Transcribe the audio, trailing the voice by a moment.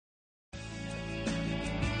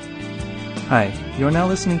Hi, you are now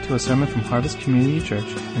listening to a sermon from Harvest Community Church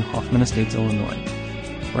in Hoffman Estates, Illinois.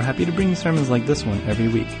 We're happy to bring you sermons like this one every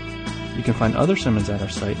week. You can find other sermons at our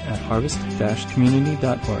site at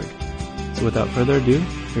harvest-community.org. So without further ado,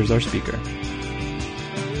 here's our speaker.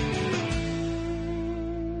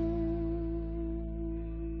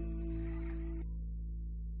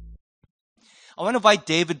 I want to invite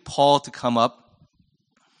David Paul to come up,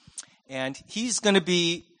 and he's going to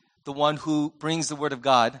be the one who brings the Word of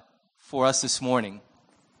God for us this morning.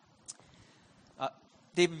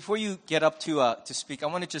 David, before you get up to speak, I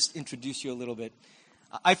want to just introduce you a little bit.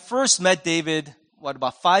 I first met David,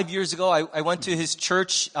 about 5 years ago. I went to his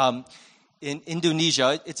church in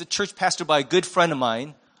Indonesia. It's a church pastored by a good friend of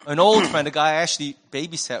mine, an old friend, a guy I actually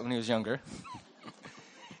babysat when he was younger.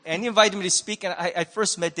 And he invited me to speak, and I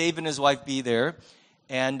first met David and his wife B there.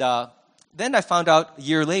 And then I found out a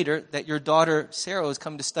year later that your daughter Sarah was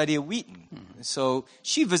coming to study at Wheaton. Mm-hmm. So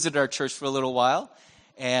she visited our church for a little while,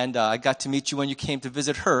 and I got to meet you when you came to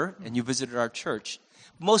visit her, and you visited our church.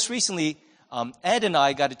 Most recently, Ed and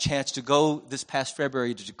I got a chance to go this past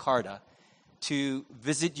February to Jakarta to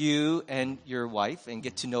visit you and your wife and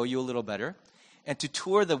get to know you a little better, and to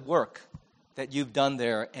tour the work that you've done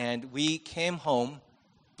there. And we came home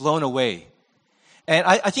blown away. And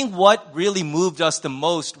I think what really moved us the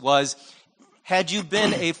most was, had you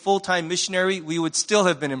been a full-time missionary, we would still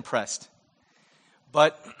have been impressed.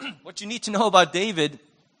 But what you need to know about David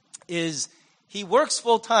is he works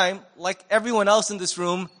full-time, like everyone else in this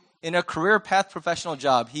room, in a career path professional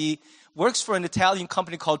job. He works for an Italian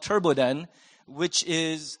company called Turboden, which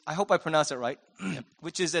is, I hope I pronounced it right,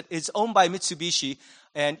 which is owned by Mitsubishi.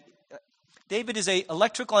 And David is an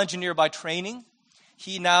electrical engineer by training.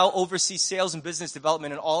 He now oversees sales and business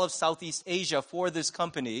development in all of Southeast Asia for this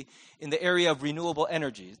company in the area of renewable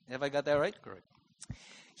energy. Have I got that right? Correct.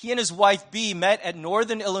 He and his wife, B, met at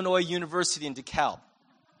Northern Illinois University in DeKalb.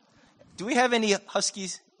 Do we have any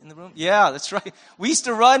Huskies in the room? Yeah, that's right. We used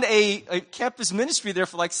to run a campus ministry there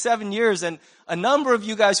for like 7 years, and a number of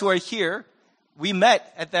you guys who are here, we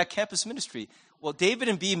met at that campus ministry. Well, David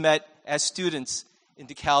and B met as students in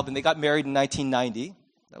DeKalb, and they got married in 1990.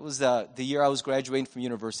 That was the year I was graduating from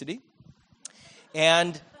university.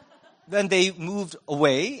 And then they moved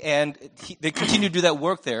away, and they continued to do that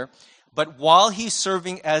work there. But while he's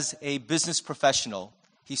serving as a business professional,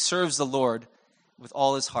 he serves the Lord with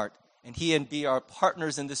all his heart. And he and B are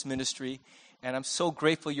partners in this ministry. And I'm so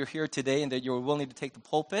grateful you're here today and that you're willing to take the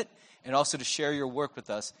pulpit and also to share your work with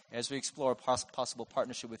us as we explore a possible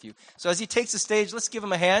partnership with you. So as he takes the stage, let's give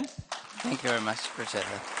him a hand. Thank you very much. Appreciate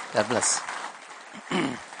that. God bless.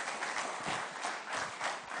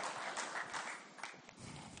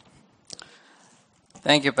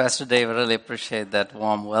 Thank you, Pastor Dave. I really appreciate that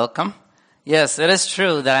warm welcome. Yes, it is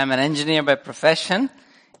true that I'm an engineer by profession,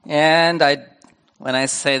 and when I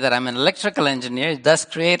say that I'm an electrical engineer, it does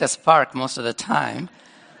create a spark most of the time.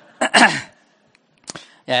 Yeah,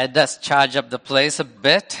 it does charge up the place a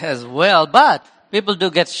bit as well, but people do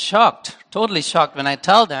get shocked, totally shocked, when I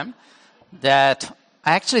tell them that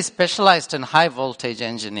I actually specialized in high voltage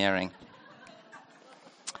engineering.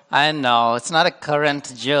 I know, it's not a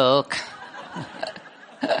current joke.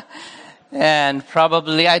 And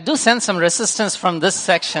probably I do sense some resistance from this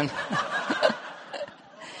section.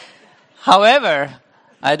 However,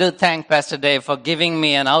 I do thank Pastor Dave for giving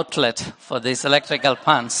me an outlet for these electrical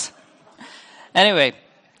puns. Anyway,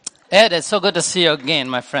 Ed, it's so good to see you again,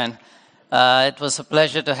 my friend. It was a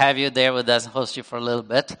pleasure to have you there with us and host you for a little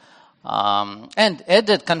bit. And Ed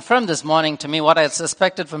did confirm this morning to me what I had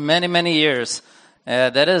suspected for many, many years.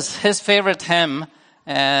 That is his favorite hymn,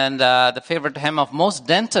 and the favorite hymn of most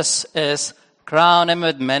dentists is "Crown Him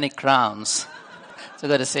with Many Crowns." So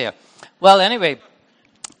good to see you. Well, anyway,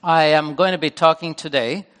 I am going to be talking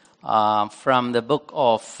today from the book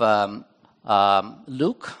of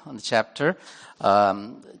Luke, on chapter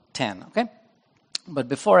 10. Okay, but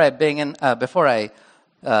before I begin,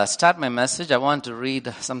 start my message, I want to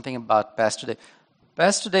read something about Pastor Dave.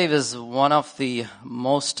 Pastor Dave is one of the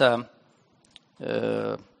most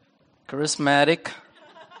charismatic,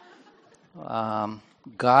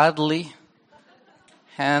 godly,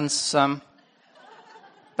 handsome.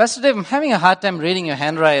 Pastor Dave, I'm having a hard time reading your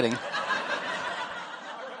handwriting.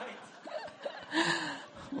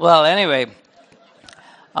 Well, anyway,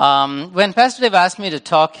 when Pastor Dave asked me to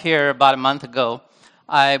talk here about a month ago,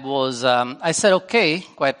 I said okay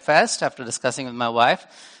quite fast after discussing with my wife.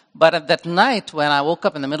 But at that night, when I woke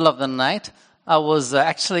up in the middle of the night, I was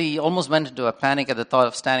actually almost went into a panic at the thought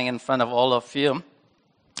of standing in front of all of you.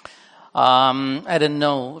 I didn't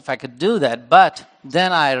know if I could do that, but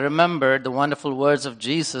then I remembered the wonderful words of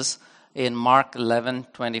Jesus in Mark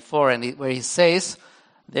 11:24, where he says,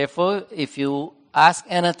 therefore, if you ask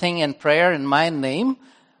anything in prayer in my name,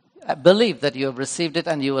 believe that you have received it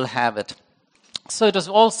and you will have it. So it was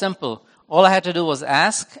all simple. All I had to do was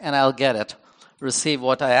ask and I'll get it. Receive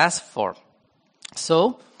what I asked for.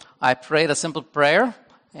 So I prayed a simple prayer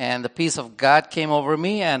and the peace of God came over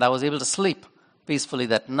me and I was able to sleep peacefully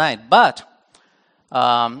that night. But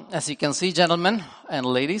as you can see, gentlemen and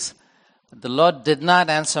ladies, the Lord did not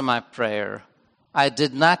answer my prayer. I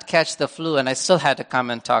did not catch the flu and I still had to come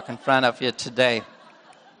and talk in front of you today.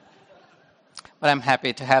 But I'm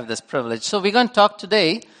happy to have this privilege. So we're going to talk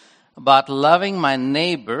today about loving my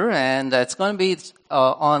neighbor, and it's going to be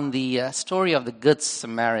on the story of the Good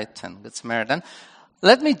Samaritan.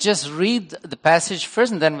 Let me just read the passage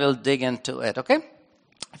first, and then we'll dig into it, okay?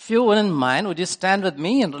 If you wouldn't mind, would you stand with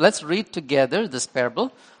me, and let's read together this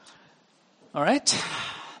parable. All right?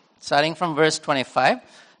 Starting from verse 25.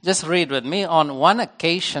 Just read with me. On one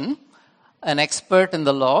occasion, an expert in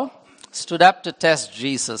the law stood up to test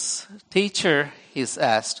Jesus. Teacher, he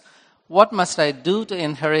asked, what must I do to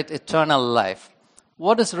inherit eternal life?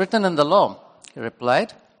 What is written in the law? He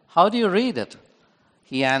replied, how do you read it?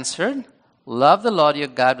 He answered, love the Lord your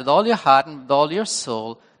God with all your heart and with all your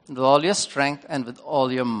soul, and with all your strength and with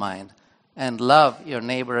all your mind, and love your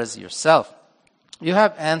neighbor as yourself. You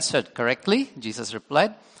have answered correctly, Jesus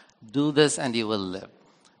replied. Do this and you will live.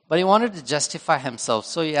 But he wanted to justify himself,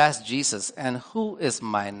 so he asked Jesus, and who is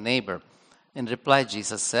my neighbor? In reply,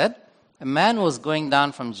 Jesus said, a man was going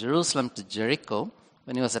down from Jerusalem to Jericho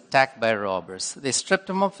when he was attacked by robbers. They stripped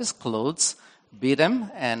him of his clothes, beat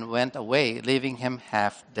him, and went away, leaving him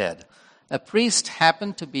half dead. A priest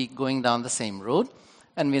happened to be going down the same road,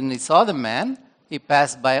 and when he saw the man, he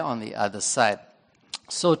passed by on the other side.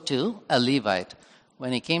 So too, a Levite,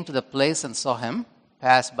 when he came to the place and saw him,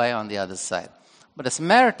 passed by on the other side. But a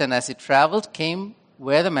Samaritan, as he traveled, came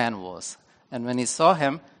where the man was, and when he saw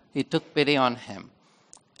him, he took pity on him.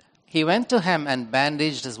 He went to him and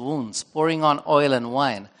bandaged his wounds, pouring on oil and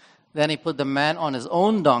wine. Then he put the man on his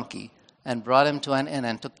own donkey and brought him to an inn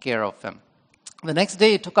and took care of him. The next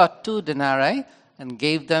day he took out 2 denarii and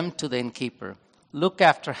gave them to the innkeeper. Look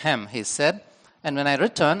after him, he said, and when I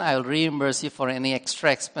return, I will reimburse you for any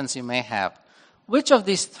extra expense you may have. Which of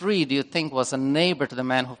these 3 do you think was a neighbor to the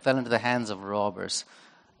man who fell into the hands of robbers?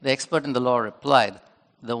 The expert in the law replied,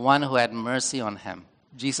 the one who had mercy on him.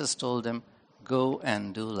 Jesus told him, go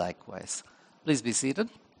and do likewise. Please be seated.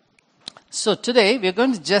 So today we're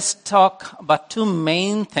going to just talk about 2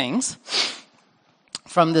 main things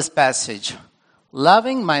from this passage.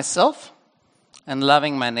 Loving myself and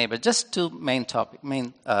loving my neighbor. Just 2 main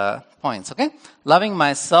points, okay? Loving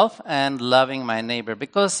myself and loving my neighbor.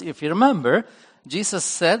 Because if you remember, Jesus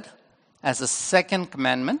said as a second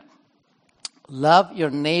commandment, love your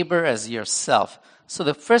neighbor as yourself. So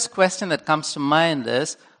the first question that comes to mind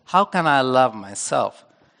is, how can I love myself?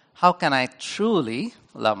 How can I truly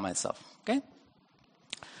love myself? Okay?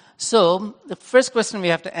 So the first question we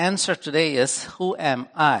have to answer today is, who am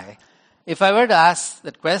I? If I were to ask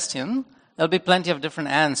that question, there'll be plenty of different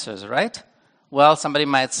answers, right? Well, somebody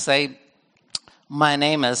might say, my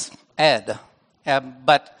name is Ed,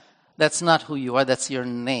 but that's not who you are, that's your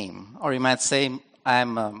name. Or you might say,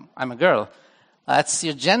 I'm a girl. That's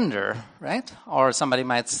your gender, right? Or somebody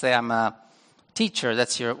might say, I'm a teacher,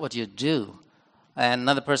 that's what you do. And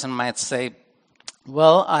another person might say,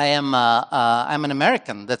 well, I'm an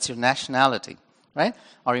American, that's your nationality, right?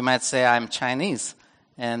 Or you might say, I'm Chinese,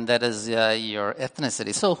 and that is your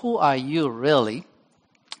ethnicity. So who are you really?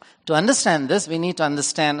 To understand this, we need to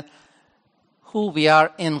understand who we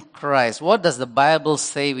are in Christ. What does the Bible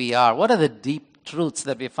say we are? What are the deep truths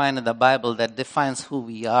that we find in the Bible that defines who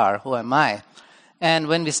we are? Who am I? And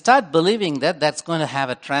when we start believing that, that's going to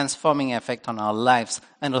have a transforming effect on our lives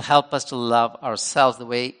and will help us to love ourselves the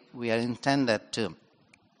way we are intended to.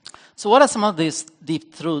 So what are some of these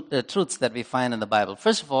deep truths that we find in the Bible?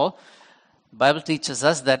 First of all, the Bible teaches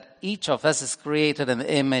us that each of us is created in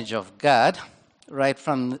the image of God, right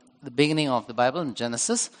from the beginning of the Bible in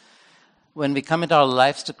Genesis. When we commit our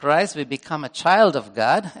lives to Christ, we become a child of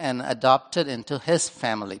God and adopted into His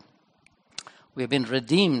family. We've been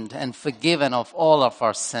redeemed and forgiven of all of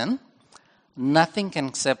our sin. Nothing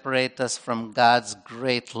can separate us from God's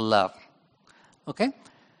great love. Okay?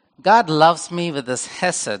 God loves me with this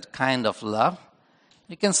Hesed kind of love.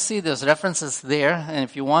 You can see those references there, and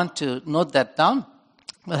if you want to note that down,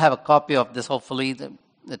 we'll have a copy of this hopefully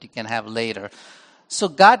that you can have later. So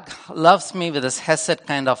God loves me with this Hesed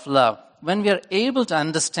kind of love. When we are able to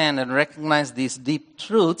understand and recognize these deep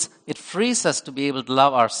truths, it frees us to be able to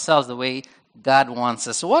love ourselves the way God wants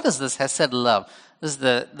us. So what is this Hesed love?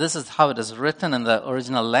 This is how it is written in the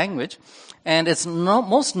original language. And it's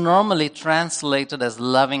most normally translated as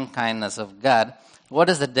loving kindness of God. What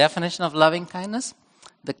is the definition of loving kindness?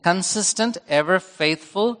 The consistent, ever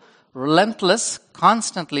faithful, relentless,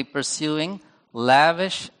 constantly pursuing,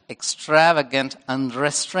 lavish, extravagant,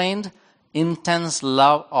 unrestrained, intense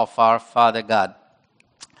love of our Father God.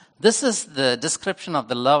 This is the description of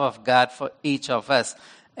the love of God for each of us.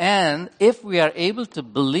 And if we are able to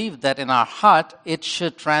believe that in our heart, it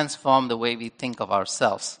should transform the way we think of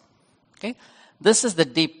ourselves. Okay? This is the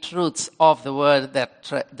deep truths of the word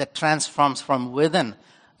that transforms from within.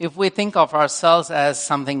 If we think of ourselves as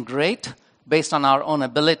something great, based on our own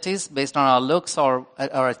abilities, based on our looks or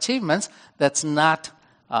our achievements, that's not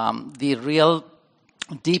the real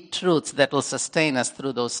deep truths that will sustain us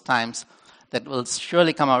through those times that will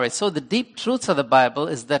surely come our way. So the deep truths of the Bible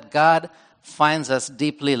is that God finds us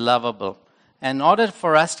deeply lovable. And in order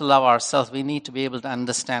for us to love ourselves, we need to be able to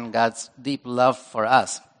understand God's deep love for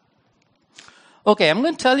us. Okay, I'm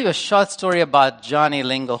going to tell you a short story about Johnny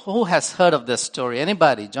Lingo. Who has heard of this story?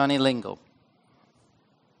 Anybody? Johnny Lingo?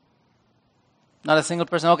 Not a single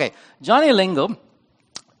person? Okay. Johnny Lingo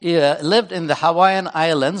lived in the Hawaiian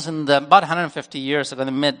Islands about 150 years ago, in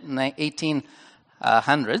the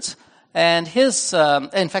mid-1800s. And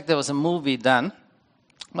in fact, there was a movie done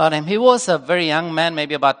about him. He was a very young man,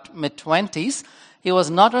 maybe about mid-20s. He was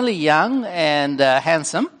not only young and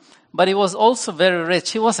handsome, but he was also very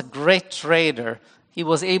rich. He was a great trader. He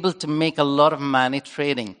was able to make a lot of money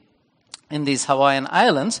trading in these Hawaiian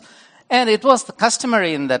Islands. And it was the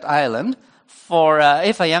customary in that island for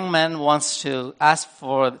if a young man wants to ask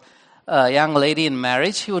for a young lady in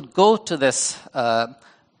marriage, he would go to this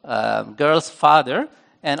girl's father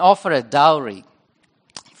and offer a dowry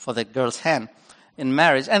for the girl's hand in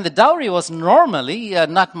marriage. And the dowry was normally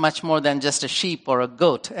not much more than just a sheep or a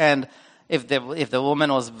goat. And if the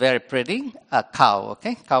woman was very pretty, a cow,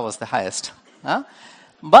 okay? Cow was the highest.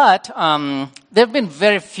 But there have been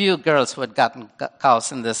very few girls who had gotten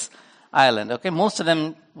cows in this island, okay? Most of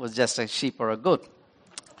them was just a sheep or a goat.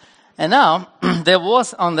 And now, there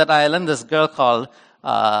was on that island this girl called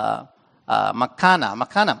Mahana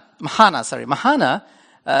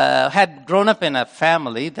had grown up in a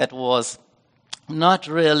family that was not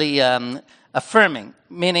really affirming,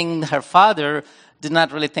 meaning her father did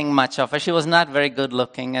not really think much of her. She was not very good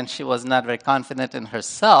looking, and she was not very confident in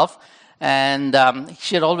herself. And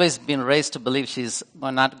she had always been raised to believe she's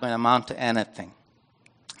not going to amount to anything.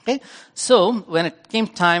 Okay, so when it came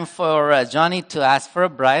time for Johnny to ask for a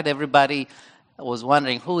bride, everybody was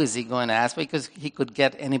wondering who is he going to ask, because he could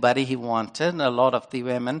get anybody he wanted. A lot of the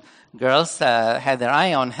women, girls, had their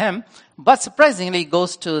eye on him. But surprisingly, he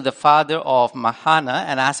goes to the father of Mahana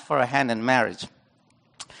and asks for a hand in marriage.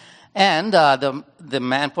 And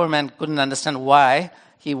the poor man couldn't understand why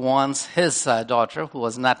he wants his daughter, who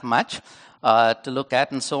was not much to look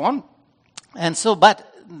at, and so on. And so,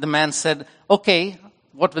 but the man said, okay,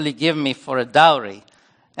 what will you give me for a dowry?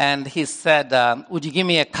 And he said, would you give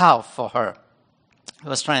me a cow for her? He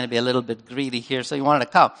was trying to be a little bit greedy here, so he wanted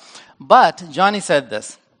a cow. But Johnny said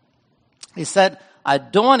this. He said, I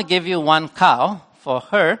don't want to give you one cow for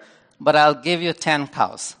her, but I'll give you 10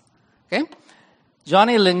 cows. Okay?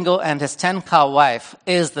 Johnny Lingo and his 10-cow wife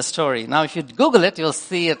is the story. Now, if you Google it, you'll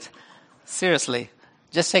see it. Seriously.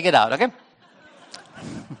 Just check it out, okay?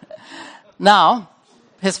 Now,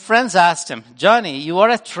 his friends asked him, Johnny, you are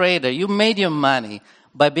a trader. You made your money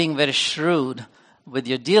by being very shrewd with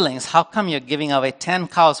your dealings. How come you're giving away 10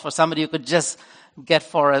 cows for somebody you could just get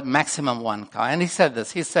for a maximum 1 cow? And he said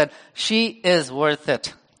this. He said, she is worth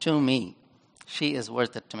it to me. She is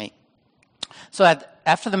worth it to me. So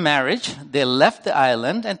after the marriage, they left the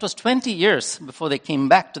island, and it was 20 years before they came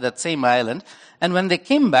back to that same island. And when they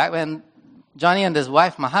came back, when Johnny and his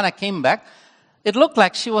wife, Mahana, came back, it looked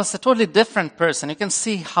like she was a totally different person. You can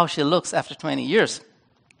see how she looks after 20 years.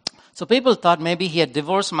 So people thought maybe he had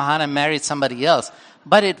divorced Mahana and married somebody else.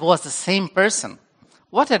 But it was the same person.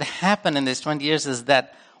 What had happened in these 20 years is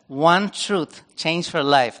that one truth changed her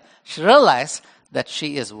life. She realized that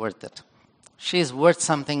she is worth it. She is worth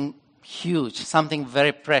something huge, something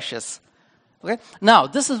very precious. Okay? Now,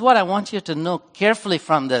 this is what I want you to know carefully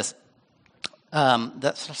from this.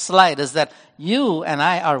 The slide is that you and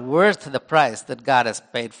I are worth the price that God has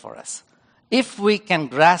paid for us. If we can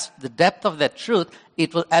grasp the depth of that truth,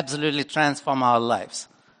 it will absolutely transform our lives.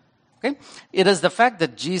 Okay? It is the fact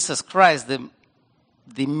that Jesus Christ,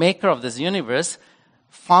 the maker of this universe,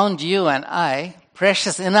 found you and I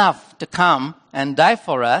precious enough to come and die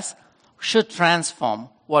for us, should transform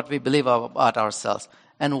what we believe about ourselves.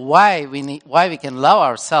 And why we can love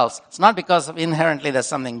ourselves. It's not because of inherently there's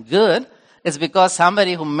something good. It's because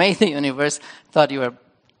somebody who made the universe thought you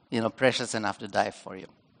were, precious enough to die for you.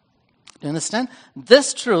 You understand?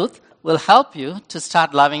 This truth will help you to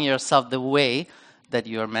start loving yourself the way that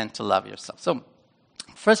you are meant to love yourself. So,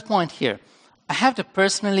 first point here, I have to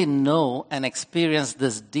personally know and experience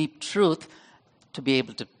this deep truth to be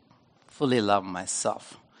able to fully love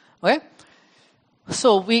myself. Okay?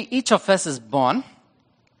 So, each of us is born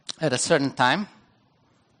at a certain time.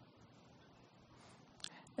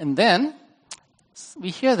 And then, we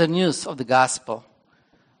hear the news of the gospel.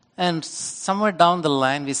 And somewhere down the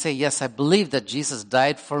line, we say, yes, I believe that Jesus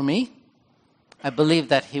died for me. I believe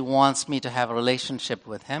that he wants me to have a relationship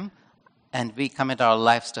with him. And we commit our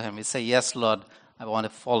lives to him. We say, yes, Lord, I want to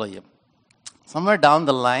follow you. Somewhere down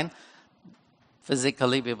the line,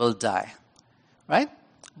 physically, we will die. Right?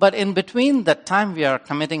 But in between the time we are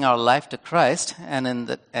committing our life to Christ and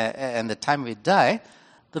the time we die,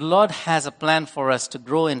 the Lord has a plan for us to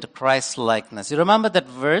grow into Christ-likeness. You remember that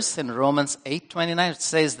verse in Romans 8:29? It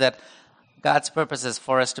says that God's purpose is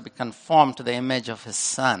for us to be conformed to the image of his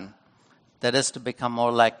Son. That is, to become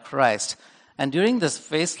more like Christ. And during this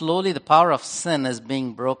phase, slowly the power of sin is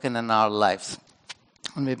being broken in our lives.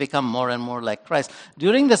 And we become more and more like Christ.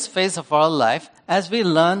 During this phase of our life, as we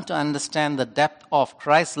learn to understand the depth of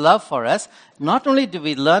Christ's love for us, not only do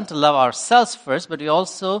we learn to love ourselves first, but we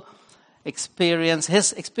also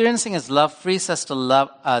experiencing his love frees us to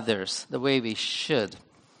love others the way we should.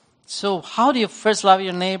 So how do you first love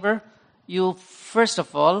your neighbor? You, first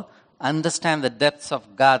of all, understand the depths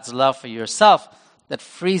of God's love for yourself that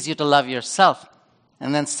frees you to love yourself.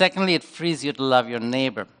 And then secondly, it frees you to love your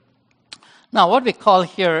neighbor. Now, what we call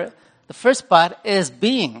here, the first part is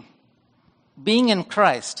being in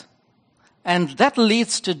Christ. And that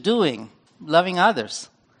leads to doing, loving others.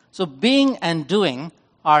 So being and doing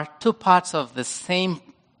are two parts of the same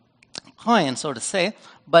coin, so to say,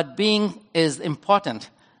 but being is important.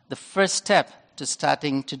 The first step to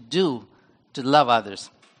starting to do, to love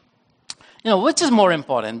others. Which is more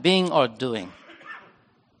important, being or doing?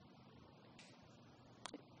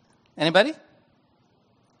 Anybody?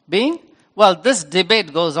 Being? Well, this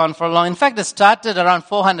debate goes on for long. In fact, it started around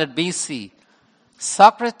 400 BC.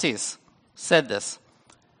 Socrates said this.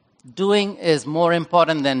 Doing is more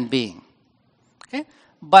important than being. Okay?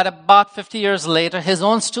 But about 50 years later, his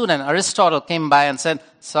own student, Aristotle, came by and said,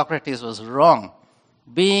 Socrates was wrong.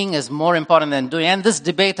 Being is more important than doing. And this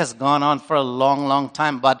debate has gone on for a long, long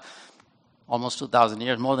time, but almost 2,000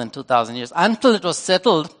 years, more than 2,000 years, until it was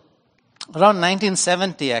settled around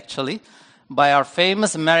 1970, actually, by our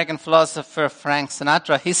famous American philosopher, Frank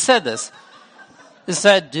Sinatra. He said this. He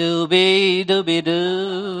said, doobie, doobie,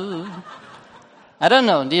 doo. I don't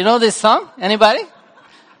know. Do you know this song? Anybody?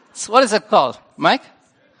 What is it called? Mike?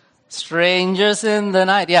 Strangers in the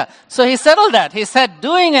Night. Yeah. So he settled that. He said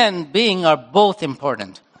doing and being are both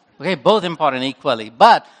important. Okay, both important equally.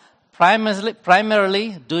 But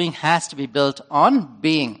primarily, doing has to be built on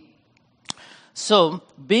being. So,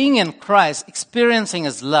 being in Christ, experiencing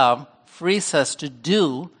his love, frees us to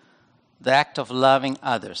do the act of loving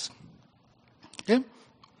others. Okay?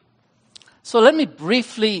 So let me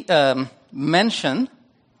briefly mention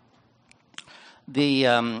the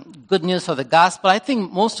good news of the gospel. I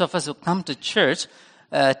think most of us who come to church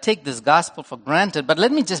take this gospel for granted, but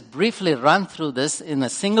let me just briefly run through this in a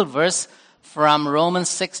single verse from Romans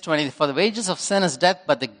 6:20. For the wages of sin is death,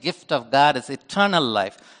 but the gift of God is eternal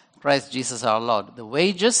life. Christ Jesus our Lord. The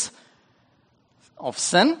wages of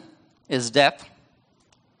sin is death,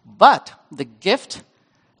 but the gift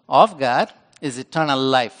of God is eternal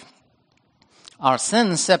life. Our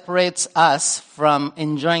sin separates us from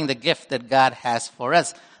enjoying the gift that God has for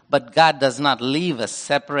us, but God does not leave us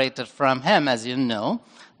separated from him, as you know.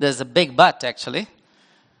 There's a big but, actually,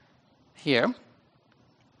 here.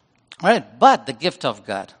 All right, but the gift of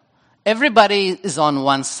God. Everybody is on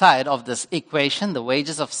one side of this equation. The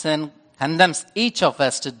wages of sin condemns each of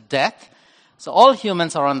us to death. So all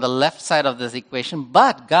humans are on the left side of this equation,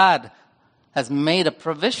 but God has made a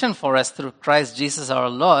provision for us through Christ Jesus our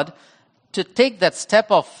Lord to take that step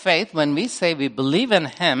of faith when we say we believe in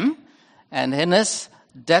him and in his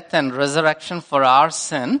death and resurrection for our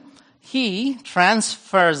sin. He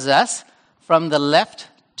transfers us from the left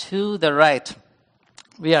to the right.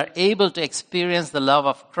 We are able to experience the love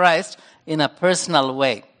of Christ in a personal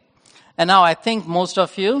way. And now I think most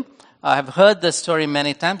of you have heard this story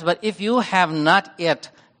many times, but if you have not yet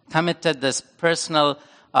committed this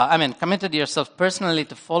committed yourself personally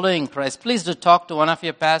to following Christ, please do talk to one of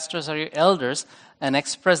your pastors or your elders and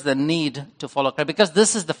express the need to follow Christ, because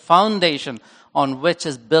this is the foundation on which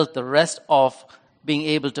is built the rest of being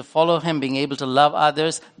able to follow him, being able to love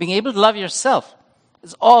others, being able to love yourself.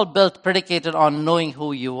 It's all built, predicated on knowing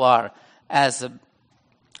who you are as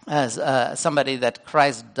somebody that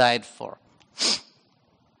Christ died for.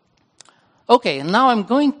 Okay, now I'm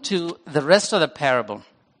going to the rest of the parable,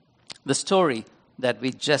 the story that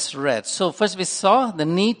we just read. So first we saw the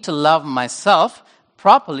need to love myself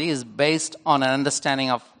properly is based on an understanding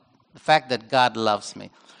of the fact that God loves me.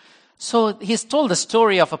 So he's told the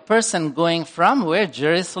story of a person going from where?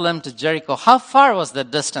 Jerusalem to Jericho. How far was the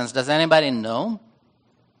distance? Does anybody know?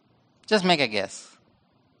 Just make a guess.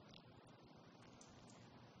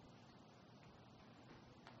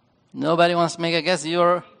 Nobody wants to make a guess?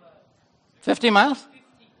 You're 50 miles?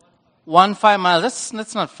 15 miles.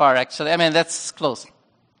 That's not far, actually. I mean, that's close.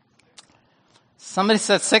 Somebody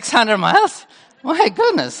said 600 miles? My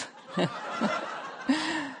goodness.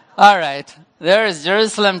 All right. There is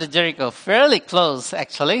Jerusalem to Jericho. Fairly close,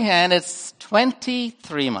 actually. And it's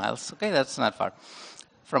 23 miles. Okay, that's not far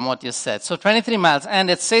from what you said. So 23 miles. And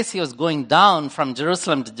it says he was going down from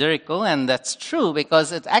Jerusalem to Jericho. And that's true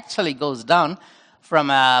because it actually goes down from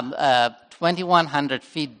 2,100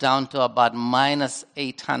 feet down to about minus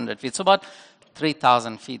 800 feet. So about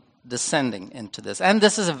 3,000 feet descending into this. And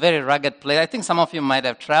this is a very rugged place. I think some of you might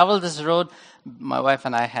have traveled this road. My wife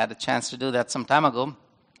and I had a chance to do that some time ago.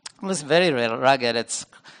 It was very rugged. It's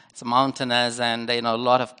mountainous and, a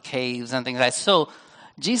lot of caves and things like that. So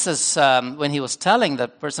Jesus, when he was telling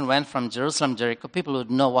that person went from Jerusalem, Jericho, people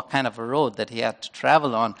would know what kind of a road that he had to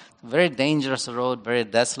travel on. Very dangerous road, very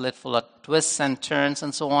desolate, full of twists and turns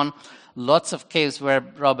and so on. Lots of caves where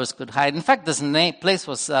robbers could hide. In fact, this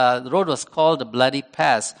the road was called the Bloody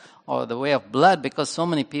Pass, or the Way of Blood, because so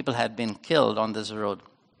many people had been killed on this road.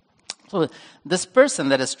 So this person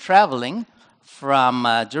that is traveling from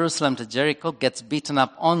Jerusalem to Jericho gets beaten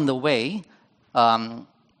up on the way.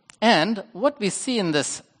 And what we see in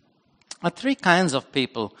this are three kinds of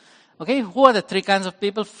people. Okay, who are the three kinds of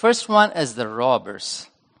people? First one is the robbers.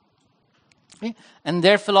 Okay? And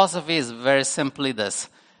their philosophy is very simply this.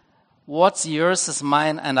 What's yours is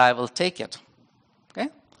mine and I will take it. Okay?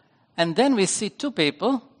 And then we see two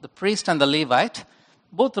people, the priest and the Levite,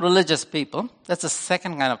 both religious people. That's the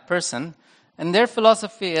second kind of person. And their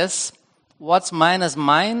philosophy is, what's mine is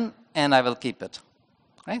mine and I will keep it.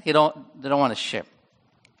 Right? They don't want to share.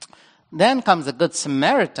 Then comes the Good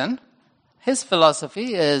Samaritan. His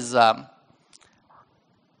philosophy is,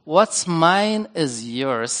 what's mine is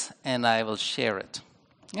yours and I will share it.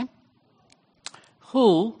 Okay?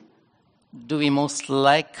 Who do we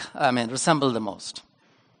resemble the most?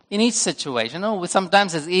 In each situation,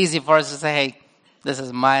 sometimes it's easy for us to say, hey, this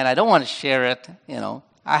is mine, I don't want to share it,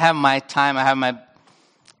 I have my time, I have my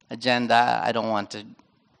agenda, I don't want to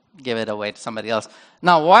give it away to somebody else.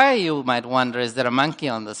 Now, why, you might wonder, is there a monkey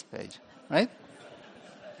on this page, right?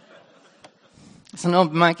 There's no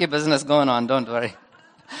monkey business going on, don't worry.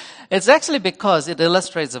 It's actually because it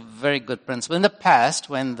illustrates a very good principle. In the past,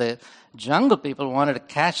 when the jungle people wanted to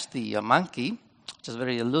catch the monkey, which is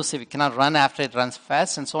very elusive, you cannot run after it, runs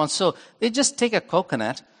fast, and so on. So they just take a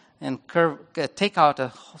coconut and take out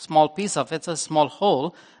a small piece of it, it's a small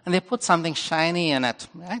hole, and they put something shiny in it.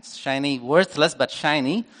 Right? Shiny, worthless, but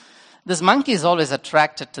shiny. This monkey is always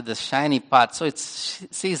attracted to the shiny part, so it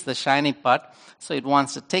sees the shiny part, so it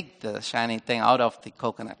wants to take the shiny thing out of the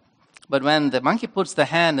coconut. But when the monkey puts the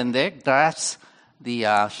hand in there, grabs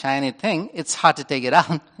the shiny thing, it's hard to take it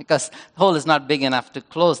out because the hole is not big enough to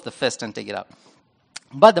close the fist and take it out.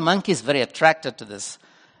 But the monkey is very attracted to this,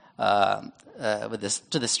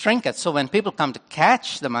 to this trinket. So when people come to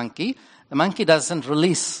catch the monkey doesn't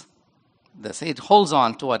release this. It holds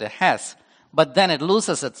on to what it has. But then it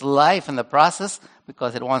loses its life in the process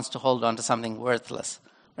because it wants to hold on to something worthless.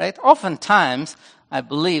 Right? Oftentimes, I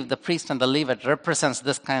believe the priest and the Levite represents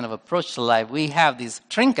this kind of approach to life. We have these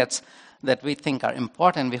trinkets that we think are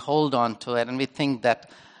important. We hold on to it, and we think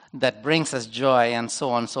that brings us joy, and so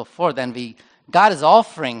on and so forth. And God is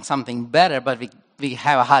offering something better, but we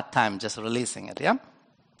have a hard time just releasing it. Yeah.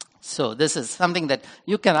 So this is something that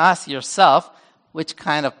you can ask yourself: which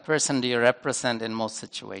kind of person do you represent in most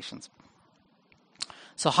situations?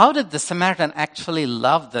 So how did the Samaritan actually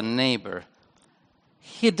love the neighbor?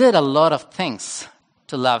 He did a lot of things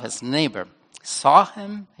to love his neighbor. He saw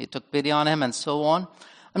him, he took pity on him, and so on.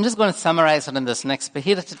 I'm just going to summarize it in this next page.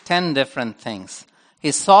 He did 10 different things.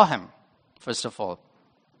 He saw him, first of all.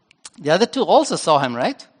 The other two also saw him,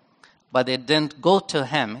 right? But they didn't go to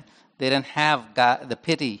him. They didn't have the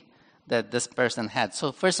pity that this person had.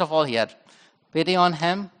 So first of all, he had pity on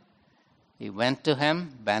him. He went to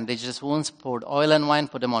him, bandaged his wounds, poured oil and wine,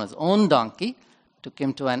 put him on his own donkey, took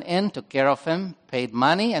him to an inn, took care of him, paid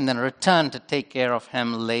money, and then returned to take care of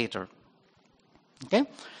him later. Okay?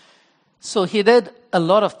 So he did a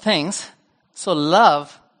lot of things. So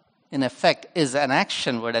love, in effect, is an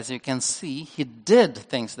action word. As you can see, he did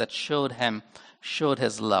things that showed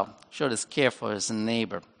his love, showed his care for his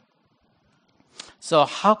neighbor. So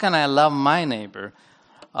how can I love my neighbor?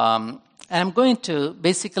 And I'm going to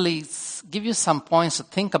basically give you some points to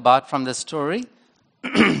think about from this story.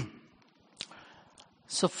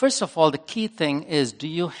 So first of all, the key thing is, do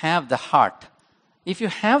you have the heart? If you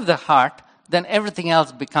have the heart, then everything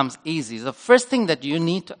else becomes easy. The first thing that you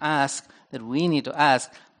need to ask, that we need to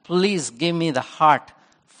ask, please give me the heart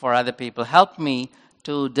for other people. Help me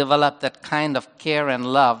to develop that kind of care and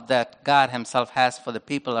love that God himself has for the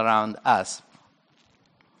people around us.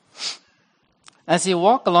 As you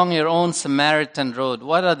walk along your own Samaritan road,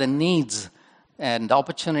 what are the needs and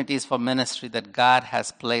opportunities for ministry that God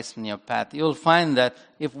has placed in your path? You'll find that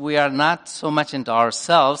if we are not so much into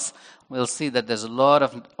ourselves, we'll see that there's a lot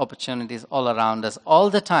of opportunities all around us all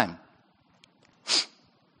the time.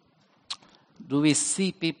 Do we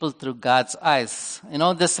see people through God's eyes? You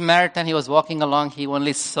know, the Samaritan, he was walking along, he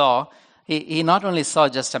not only saw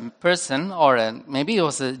just a person, or maybe he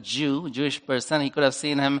was a Jewish person. He could have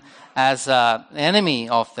seen him as an enemy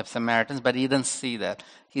of the Samaritans, but he didn't see that.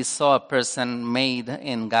 He saw a person made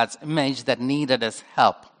in God's image that needed his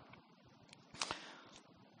help.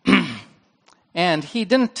 And he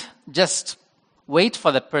didn't just wait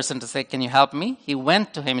for the person to say, can you help me? He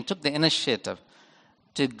went to him, he took the initiative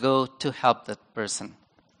to go to help that person.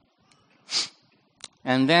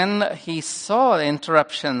 And then he saw the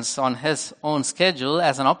interruptions on his own schedule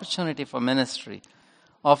as an opportunity for ministry.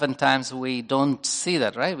 Oftentimes we don't see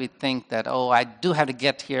that, right? We think that, I do have to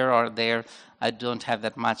get here or there. I don't have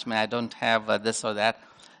that much money. I don't have this or that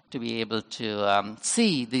to be able to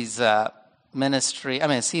see these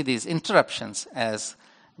see these interruptions as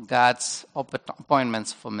God's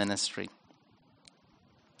appointments for ministry.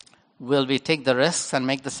 Will we take the risks and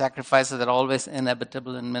make the sacrifices that are always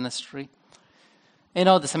inevitable in ministry? You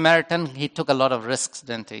know, the Samaritan, he took a lot of risks,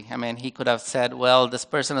 didn't he? I mean, he could have said, well, this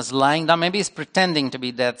person is lying down. Maybe he's pretending to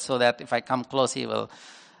be dead so that if I come close, he will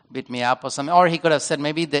beat me up or something. Or he could have said,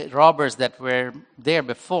 maybe the robbers that were there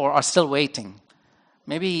before are still waiting.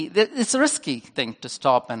 Maybe it's a risky thing to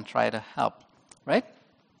stop and try to help, right?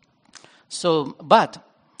 So, but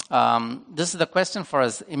this is the question for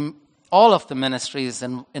us. All of the ministries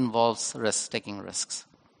involves taking risks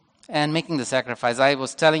and making the sacrifice. I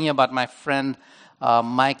was telling you about my friend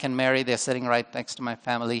Mike and Mary. They're sitting right next to my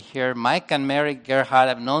family here. Mike and Mary Gerhardt,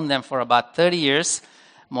 I've known them for about 30 years,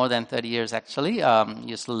 more than 30 years actually.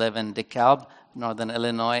 Used to live in DeKalb, Northern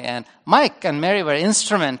Illinois. And Mike and Mary were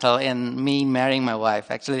instrumental in me marrying my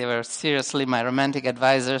wife. Actually, they were seriously my romantic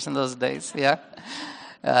advisors in those days, yeah.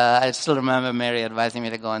 I still remember Mary advising me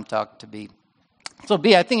to go and talk to B. So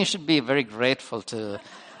B, I think you should be very grateful to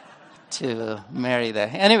Mary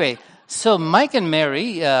there. Anyway, so Mike and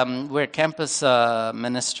Mary were campus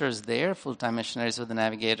ministers there, full-time missionaries with the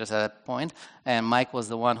Navigators at that point. And Mike was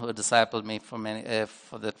the one who discipled me for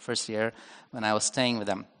the first year when I was staying with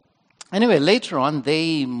them. Anyway, later on,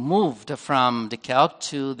 they moved from DeKalb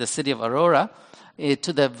to the city of Aurora,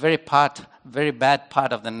 to the very bad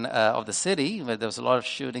part of the city, where there was a lot of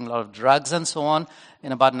shooting, a lot of drugs, and so on.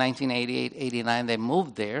 In about 1988, 89, they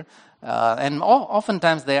moved there. And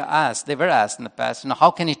oftentimes they were asked in the past,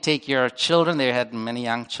 how can you take your children? They had many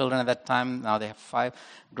young children at that time. Now they have 5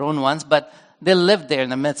 grown ones. But they lived there in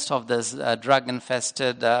the midst of this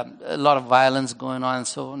drug-infested, a lot of violence going on, and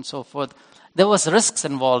so on and so forth. There was risks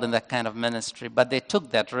involved in that kind of ministry, but they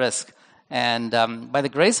took that risk. And by the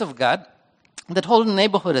grace of God, that whole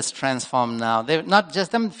neighborhood is transformed now. They're not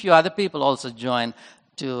just them, a few other people also joined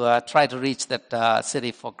to try to reach that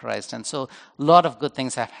city for Christ. And so a lot of good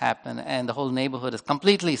things have happened, and the whole neighborhood is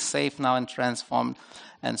completely safe now and transformed,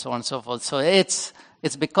 and so on and so forth. So it's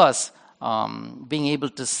because being able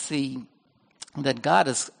to see that God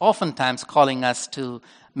is oftentimes calling us to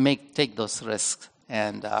take those risks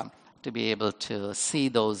and to be able to see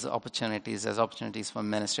those opportunities as opportunities for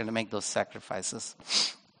ministry and to make those sacrifices.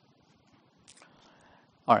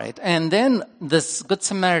 All right, and then this Good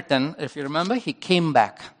Samaritan, if you remember, he came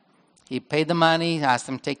back. He paid the money, asked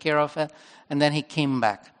them to take care of it, and then he came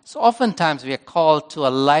back. So oftentimes we are called to a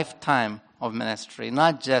lifetime of ministry,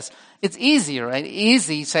 not just, it's easy, right?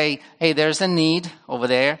 Easy, say, hey, there's a need over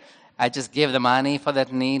there. I just give the money for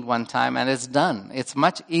that need one time and it's done. It's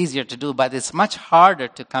much easier to do, but it's much harder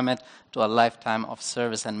to commit to a lifetime of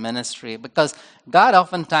service and ministry because God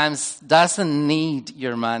oftentimes doesn't need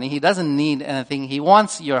your money. He doesn't need anything. He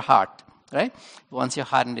wants your heart, right? He wants your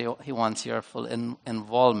heart and he wants your full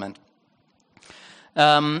involvement.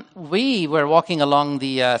 We were walking along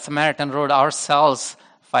the Samaritan Road ourselves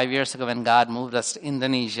 5 years ago when God moved us to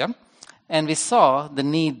Indonesia. And we saw the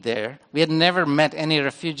need there. We had never met any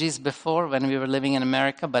refugees before when we were living in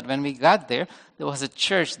America, but when we got there was a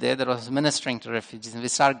church there that was ministering to refugees. And we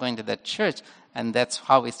started going to that church, and that's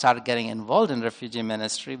how we started getting involved in refugee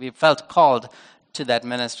ministry. We felt called to that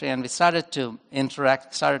ministry, and we started to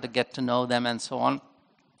interact, started to get to know them, and so on.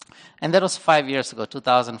 And that was 5 years ago,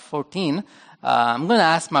 2014. I'm going to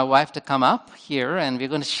ask my wife to come up here, and we're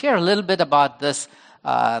going to share a little bit about this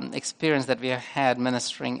experience that we have had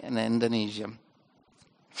ministering in Indonesia.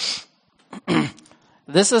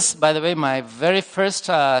 This is, by the way, my very first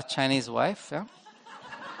Chinese wife. Yeah?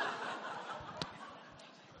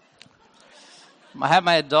 I have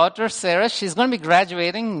my daughter, Sarah. She's going to be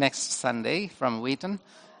graduating next Sunday from Wheaton.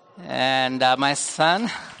 And my son,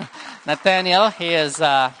 Nathaniel, he is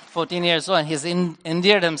 14 years old, and he's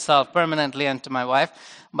endeared himself permanently unto my wife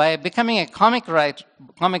by becoming a comic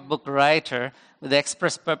book writer with the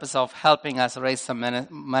express purpose of helping us raise some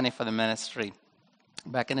money for the ministry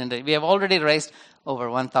back in India. We have already raised over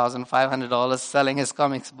 $1,500 selling his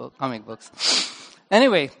comic books.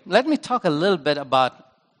 Anyway, let me talk a little bit about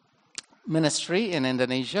ministry in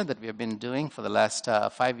Indonesia that we have been doing for the last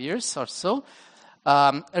 5 years or so.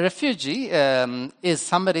 A refugee is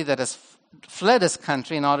somebody that has fled his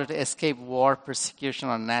country in order to escape war, persecution,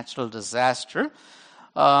 or natural disaster.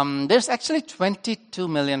 There's actually 22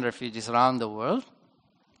 million refugees around the world,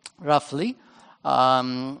 roughly.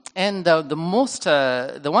 And the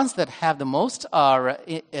ones that have the most are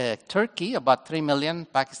Turkey, about 3 million,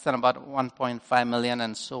 Pakistan, about 1.5 million,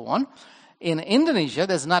 and so on. In Indonesia,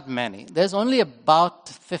 there's not many. There's only about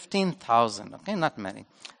 15,000, okay, not many.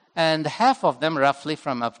 And half of them roughly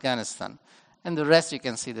from Afghanistan. And the rest, you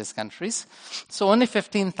can see these countries. So only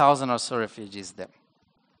 15,000 or so refugees there.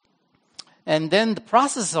 And then the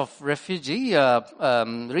process of refugee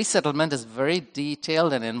resettlement is very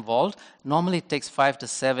detailed and involved. Normally it takes 5 to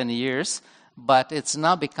 7 years, but it's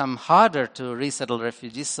now become harder to resettle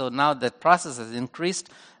refugees. So now that process has increased.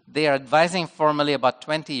 They are advising formally about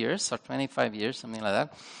 20 years or 25 years, something like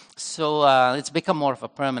that. So it's become more of a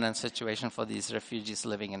permanent situation for these refugees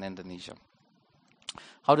living in Indonesia.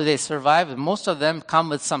 How do they survive? Most of them come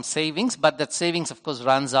with some savings, but that savings, of course,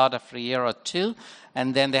 runs out after a year or two,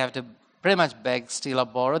 and then they have to pretty much beg, steal, or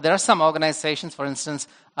borrow. There are some organizations, for instance,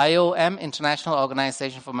 IOM, International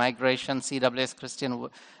Organization for Migration, CWS, Christian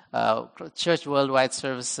Church Worldwide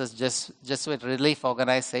Services, Jesuit relief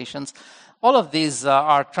organizations. All of these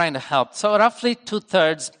are trying to help. So roughly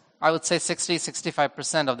 2/3, I would say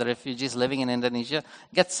 60-65% of the refugees living in Indonesia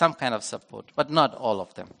get some kind of support, but not all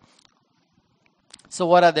of them. So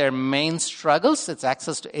what are their main struggles? It's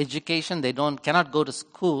access to education. They cannot go to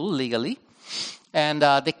school legally, and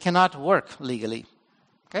they cannot work legally.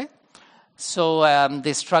 Okay? So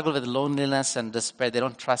they struggle with loneliness and despair. They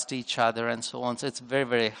don't trust each other and so on. So it's very,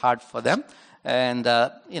 very hard for them. And,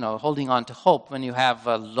 holding on to hope when you have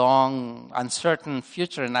a long, uncertain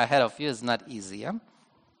future ahead of you is not easy. Yeah?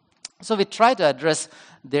 So we try to address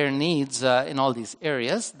their needs in all these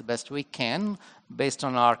areas the best we can, based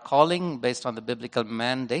on our calling, based on the biblical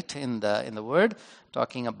mandate in the Word,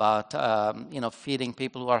 talking about, feeding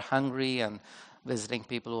people who are hungry and visiting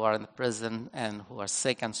people who are in the prison and who are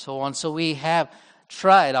sick and so on. So we have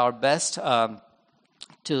tried our best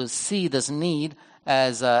to see this need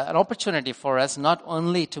as an opportunity for us not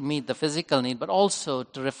only to meet the physical need, but also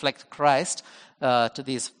to reflect Christ to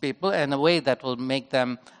these people in a way that will make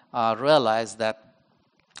them realize that,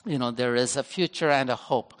 there is a future and a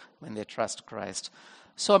hope when they trust Christ.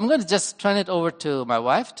 So I'm going to just turn it over to my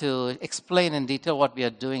wife to explain in detail what we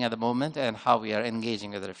are doing at the moment and how we are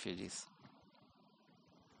engaging with the refugees.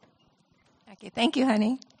 Okay, thank you,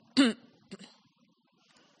 honey.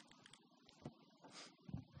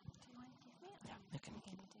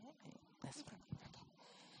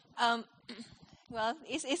 Well,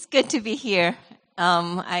 it's good to be here.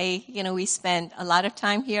 We spent a lot of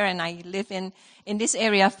time here, and I live in this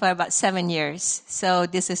area for about 7 years. So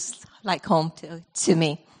this is like home to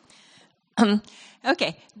me.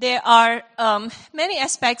 Okay, there are many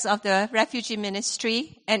aspects of the refugee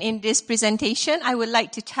ministry, and in this presentation, I would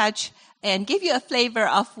like to touch and give you a flavor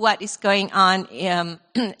of what is going on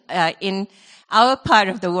in our part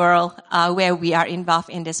of the world where we are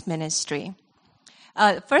involved in this ministry.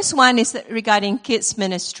 First one is regarding kids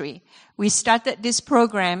ministry. We started this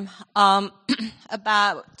program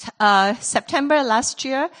about September last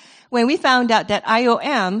year when we found out that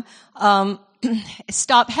IOM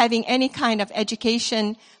stopped having any kind of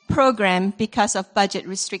education program because of budget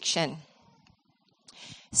restriction.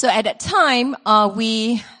 So at that time,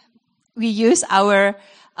 we used our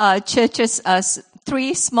church's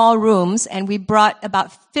 3 small rooms, and we brought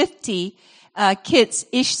about 50 kids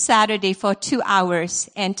each Saturday for 2 hours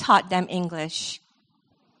and taught them English.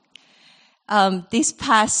 This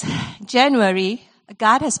past January,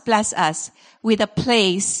 God has blessed us with a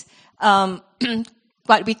place,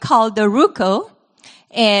 what we call the Ruko.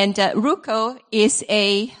 And Ruko is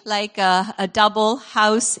a double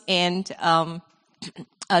house and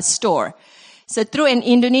a store. So through an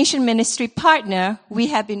Indonesian ministry partner, we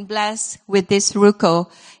have been blessed with this Ruko.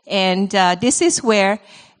 And this is where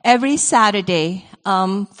every Saturday,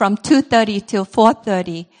 from 2:30 till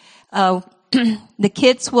 4:30, the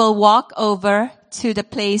kids will walk over to the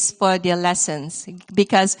place for their lessons,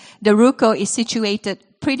 because the Ruko is situated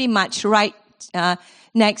pretty much right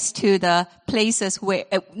next to the places where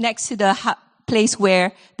place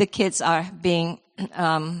where the kids are being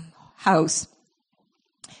housed.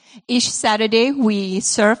 Each Saturday, we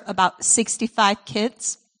serve about 65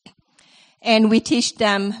 kids, and we teach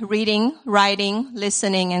them reading, writing,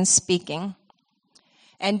 listening, and speaking.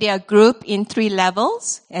 And they are grouped in 3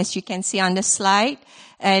 levels, as you can see on the slide.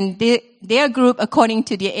 And they are grouped according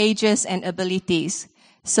to their ages and abilities.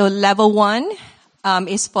 So level 1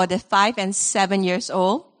 is for the 5 and 7 years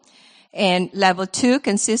old. And level 2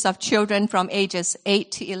 consists of children from ages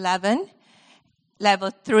 8 to 11.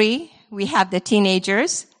 Level 3, we have the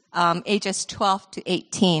teenagers, ages 12 to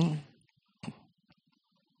 18.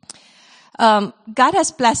 God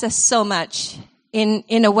has blessed us so much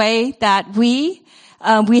in a way that we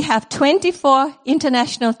have 24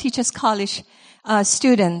 International Teachers College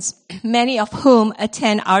students, many of whom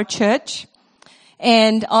attend our church,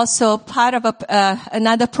 and also part of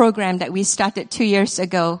another program that we started 2 years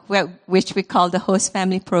ago, which we call the Host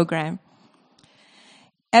Family Program.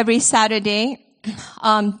 Every Saturday,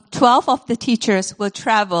 12 of the teachers will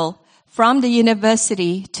travel from the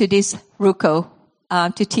university to this Ruko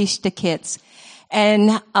to teach the kids.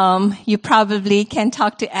 And you probably can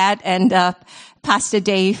talk to Ed and Pastor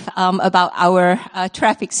Dave about our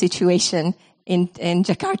traffic situation in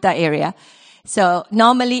Jakarta area. So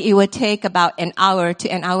normally it would take about an hour to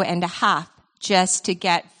an hour and a half just to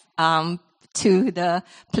get to the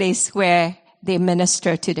place where they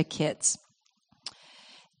minister to the kids.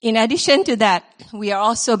 In addition to that, we are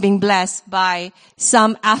also being blessed by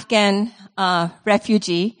some Afghan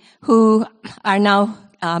refugee who are now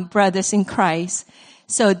brothers in Christ.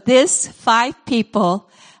 So these 5 people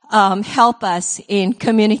help us in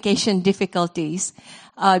communication difficulties.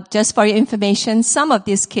 Just for your information, some of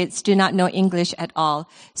these kids do not know English at all.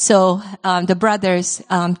 So the brothers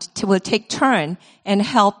will take turn and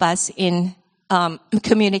help us in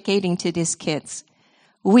communicating to these kids.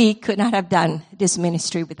 We could not have done this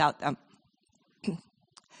ministry without them.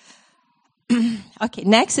 Okay,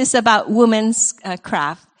 next is about women's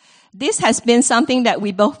craft. This has been something that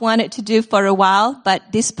we both wanted to do for a while,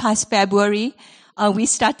 but this past February, we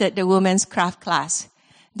started the women's craft class.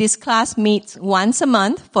 This class meets once a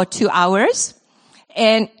month for 2 hours,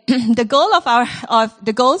 and the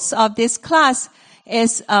goals of this class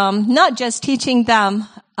is not just teaching them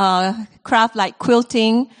craft like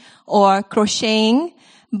quilting or crocheting,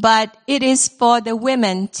 but it is for the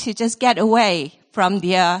women to just get away from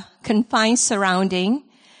their confined surrounding,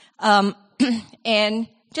 and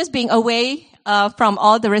just being away from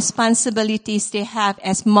all the responsibilities they have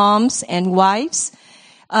as moms and wives,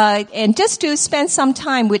 and just to spend some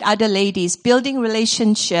time with other ladies, building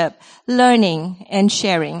relationship, learning, and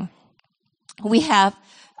sharing. We have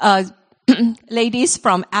ladies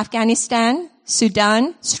from Afghanistan,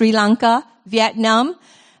 Sudan, Sri Lanka, Vietnam,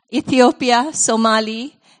 Ethiopia,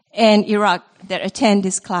 Somali, and Iraq that attend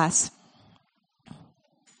this class.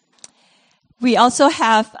 We also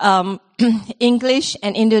have English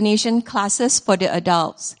and Indonesian classes for the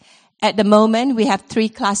adults. At the moment, we have 3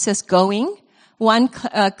 classes going. One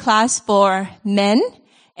class for men,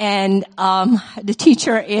 and the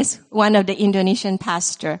teacher is one of the Indonesian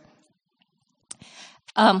pastor.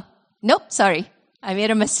 Nope, sorry, I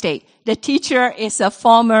made a mistake. The teacher is a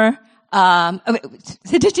former.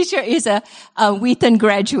 The teacher is a Wheaton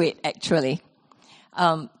graduate, actually,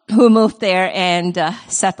 who moved there and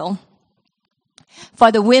settled.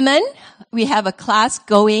 For the women, we have a class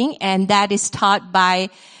going, and that is taught by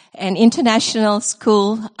an international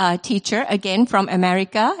school teacher, again from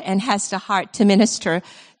America, and has the heart to minister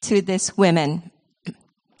to these women.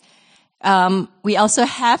 We also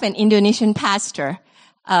have an Indonesian pastor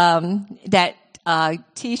that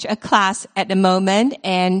teach a class at the moment,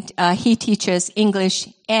 and he teaches English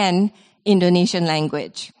and Indonesian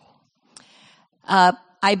language.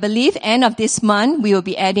 I believe end of this month we will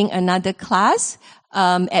be adding another class,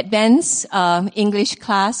 advanced English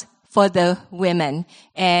class for the women,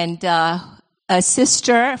 and a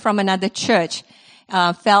sister from another church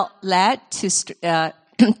felt led to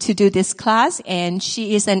to do this class, and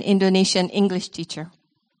she is an Indonesian English teacher.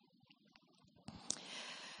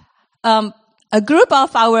 A group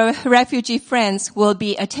of our refugee friends will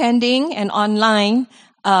be attending an online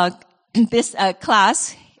this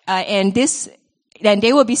class, and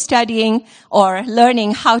they will be studying or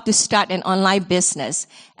learning how to start an online business.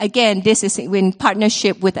 Again, this is in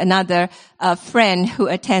partnership with another friend who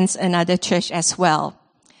attends another church as well.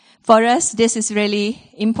 For us, this is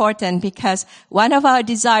really important because one of our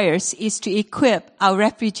desires is to equip our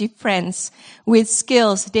refugee friends with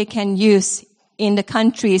skills they can use in the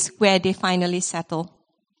countries where they finally settle.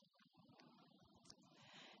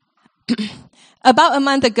 About a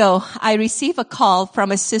month ago, I received a call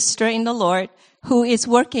from a sister in the Lord who is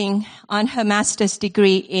working on her master's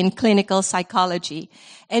degree in clinical psychology.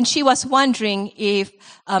 And she was wondering if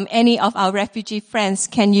any of our refugee friends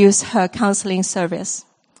can use her counseling service.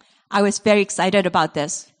 I was very excited about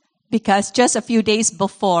this because just a few days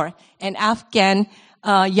before, an Afghan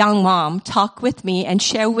young mom talked with me and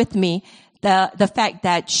shared with me the fact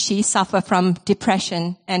that she suffered from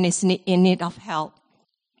depression and is in need of help.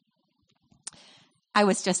 I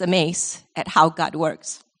was just amazed at how God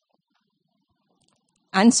works.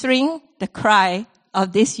 Answering the cry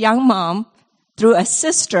of this young mom through a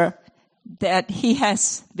sister that he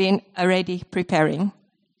has been already preparing.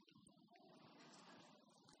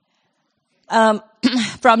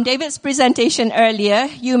 From David's presentation earlier,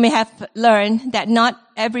 you may have learned that not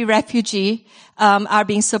every refugee are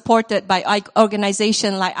being supported by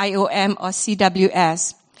organizations like IOM or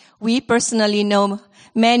CWS. We personally know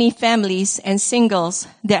many families and singles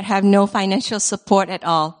that have no financial support at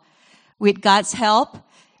all. With God's help,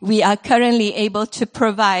 we are currently able to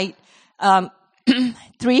provide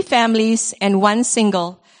 3 families and 1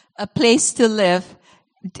 single a place to live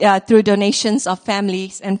through donations of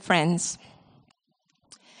families and friends.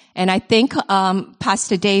 And I think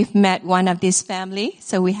Pastor Dave met one of these family,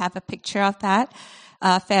 so we have a picture of that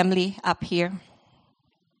family up here.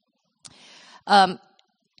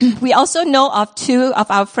 We also know of 2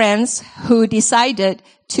 of our friends who decided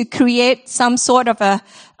to create some sort of a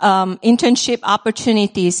internship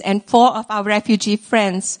opportunities, and 4 of our refugee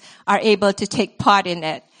friends are able to take part in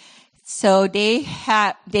it. So they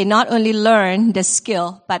not only learn the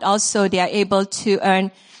skill, but also they are able to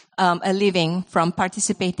earn a living from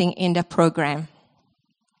participating in the program.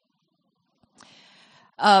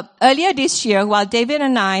 Earlier this year, while David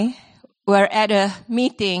and I were at a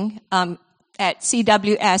meeting at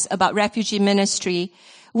CWS about refugee ministry,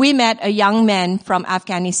 we met a young man from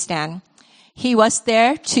Afghanistan. He was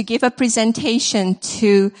there to give a presentation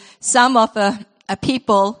to some of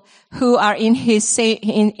people who are in his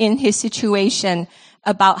situation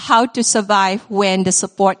about how to survive when the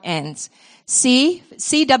support ends.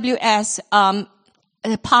 CWS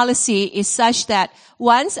policy is such that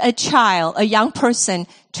once a young person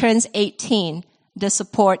turns 18, the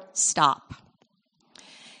support stops.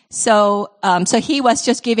 So he was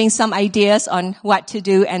just giving some ideas on what to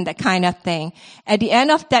do and that kind of thing. At the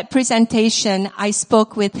end of that presentation, I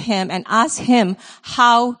spoke with him and asked him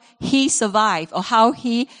how he survived or how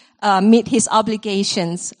he meet his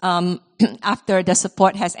obligations after the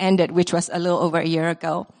support has ended, which was a little over a year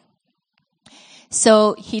ago.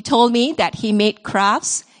 So he told me that he made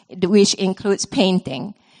crafts, which includes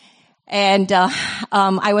painting. And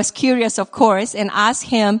I was curious, of course, and asked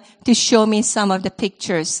him to show me some of the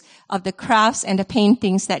pictures of the crafts and the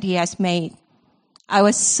paintings that he has made. I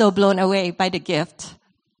was so blown away by the gift.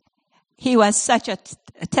 He was such a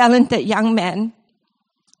talented young man.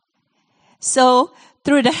 So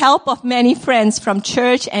through the help of many friends from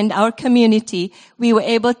church and our community, we were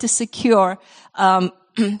able to secure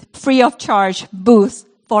free of charge booth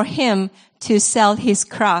for him to sell his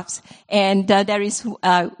crafts. And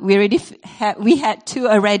we had 2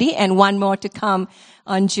 already and 1 more to come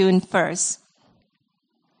on June 1st.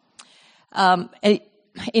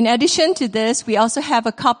 In addition to this, we also have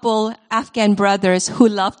a couple Afghan brothers who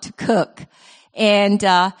love to cook. And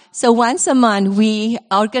so once a month, we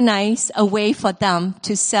organize a way for them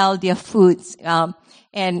to sell their foods.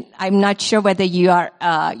 And I'm not sure whether you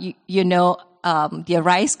are, you know, their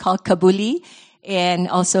rice called kabuli and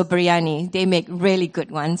also biryani. They make really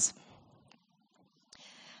good ones.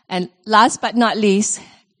 And last but not least,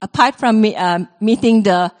 apart from meeting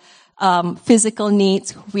the physical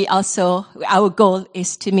needs, our goal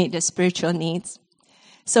is to meet the spiritual needs.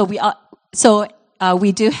 So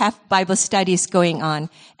we do have Bible studies going on.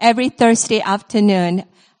 Every Thursday afternoon,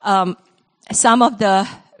 some of the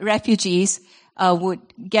refugees would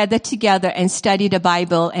gather together and study the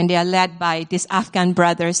Bible, and they are led by these Afghan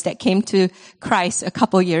brothers that came to Christ a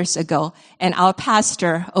couple years ago, and our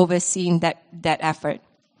pastor overseeing that effort.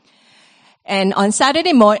 And on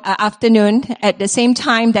Saturday afternoon, at the same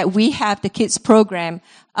time that we have the kids program,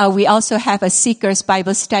 we also have a Seekers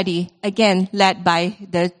Bible study, again led by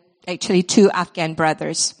actually two Afghan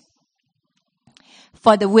brothers.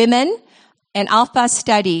 For the women, an Alpha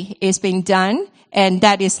study is being done, and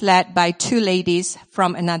that is led by two ladies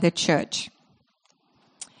from another church.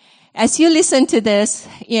 As you listen to this,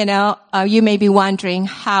 you may be wondering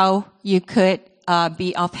how you could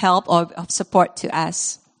be of help or of support to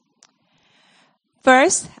us.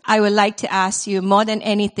 First, I would like to ask you, more than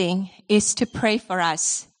anything, is to pray for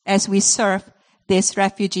us as we serve these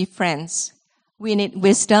refugee friends. We need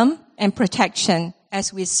wisdom and protection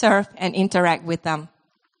as we serve and interact with them.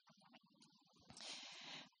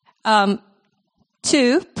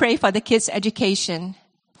 2, pray for the kids' education.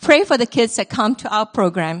 Pray for the kids that come to our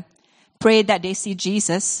program. Pray that they see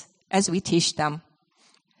Jesus as we teach them.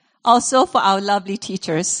 Also for our lovely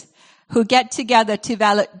teachers who get together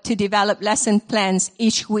to develop lesson plans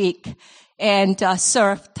each week and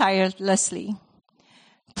serve tirelessly.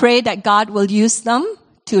 Pray that God will use them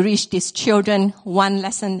to reach these children one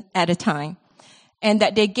lesson at a time, and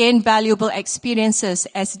that they gain valuable experiences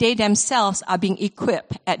as they themselves are being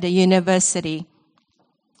equipped at the university.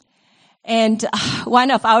 And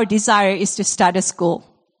one of our desire is to start a school,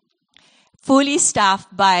 fully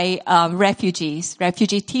staffed by refugee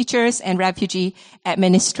teachers and refugee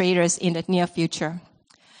administrators in the near future.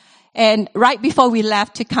 And right before we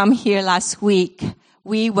left to come here last week,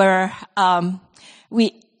 we were an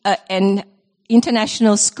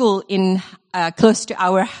international school in close to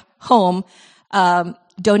our home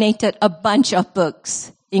donated a bunch of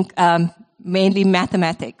books, mainly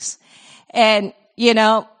mathematics. And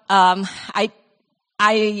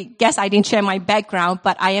I guess I didn't share my background,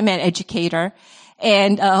 but I am an educator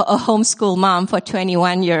and a homeschool mom for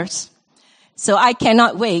 21 years. So I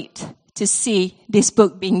cannot wait to see this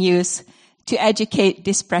book being used to educate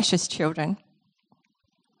these precious children.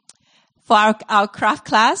 For our craft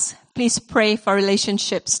class, please pray for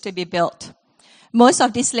relationships to be built. Most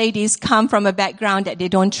of these ladies come from a background that they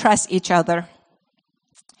don't trust each other.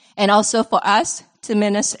 And also for us to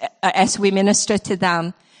minister, as we minister to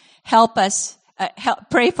them,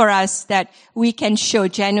 pray for us that we can show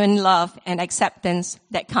genuine love and acceptance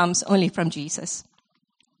that comes only from Jesus.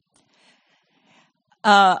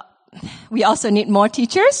 We also need more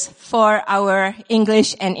teachers for our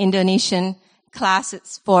English and Indonesian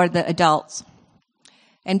classes for the adults.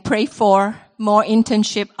 And pray for more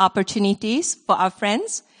internship opportunities for our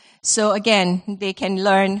friends. So again, they can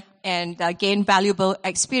learn and gain valuable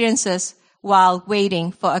experiences while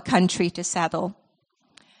waiting for a country to settle.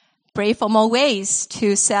 Pray for more ways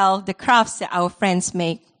to sell the crafts that our friends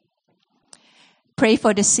make. Pray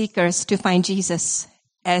for the seekers to find Jesus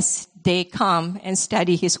as they come and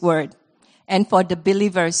study His Word, and for the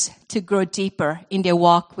believers to grow deeper in their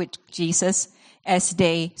walk with Jesus as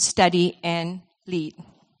they study and lead.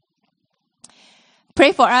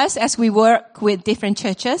 Pray for us as we work with different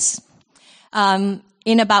churches.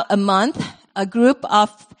 In about a month, a group of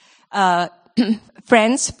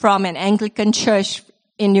friends from an Anglican church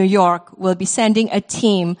in New York will be sending a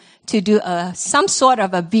team to do some sort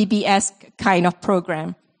of a VBS kind of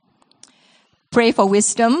program. Pray for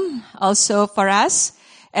wisdom also for us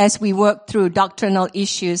as we work through doctrinal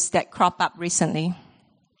issues that crop up recently.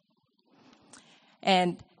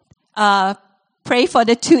 And pray for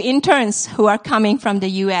the 2 interns who are coming from the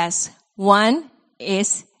U.S. One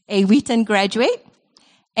is a Wheaton graduate,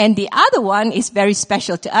 and the other one is very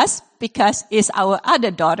special to us because it's our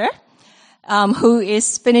other daughter, who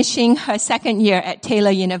is finishing her 2nd year at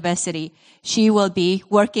Taylor University. She will be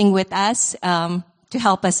working with us to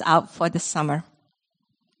help us out for the summer.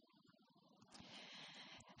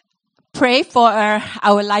 Pray for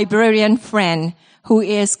our librarian friend who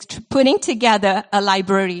is putting together a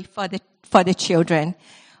library for the children.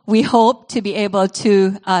 We hope to be able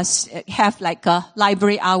to have like a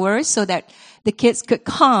library hour so that the kids could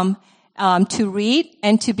come to read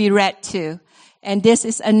and to be read to. And this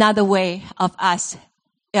is another way of us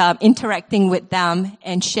interacting with them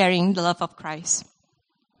and sharing the love of Christ.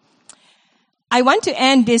 I want to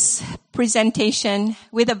end this presentation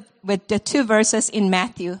with the 2 verses in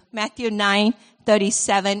Matthew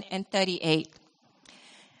 9:37 and 38.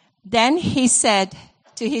 Then he said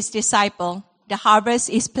to his disciple, "The harvest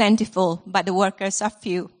is plentiful, but the workers are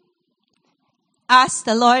few. Ask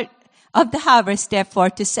the Lord of the harvest, therefore,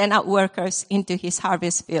 to send out workers into his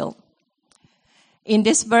harvest field." In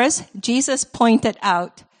this verse, Jesus pointed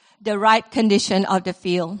out the right condition of the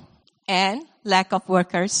field, and lack of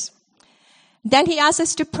workers. Then he asks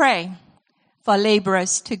us to pray for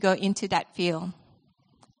laborers to go into that field.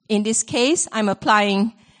 In this case, I'm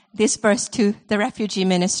applying this verse to the refugee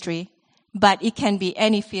ministry, but it can be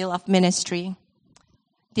any field of ministry.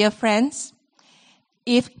 Dear friends,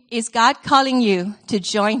 is God calling you to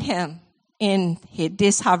join him in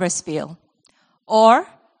this harvest field, or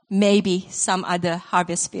maybe some other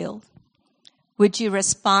harvest field? Would you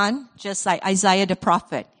respond just like Isaiah the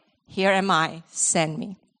prophet, "Here am I, send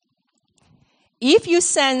me"? If you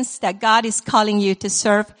sense that God is calling you to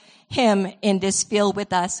serve him in this field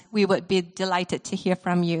with us, we would be delighted to hear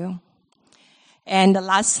from you. And the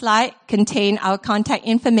last slide contains our contact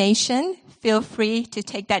information. Feel free to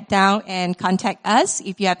take that down and contact us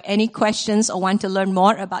if you have any questions or want to learn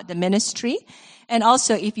more about the ministry. And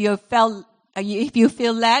also, if you feel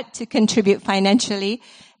led to contribute financially,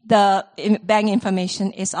 the bank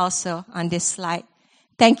information is also on this slide.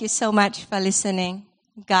 Thank you so much for listening.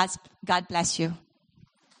 God bless you.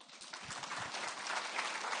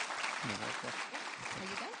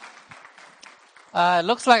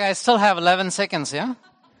 Looks like I still have 11 seconds, yeah?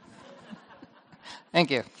 Thank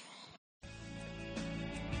you.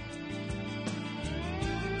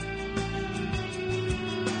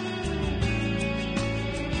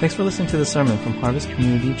 Thanks for listening to the sermon from Harvest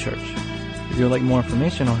Community Church. If you would like more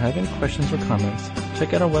information or have any questions or comments,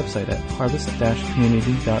 check out our website at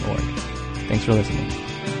harvest-community.org. Thanks for listening.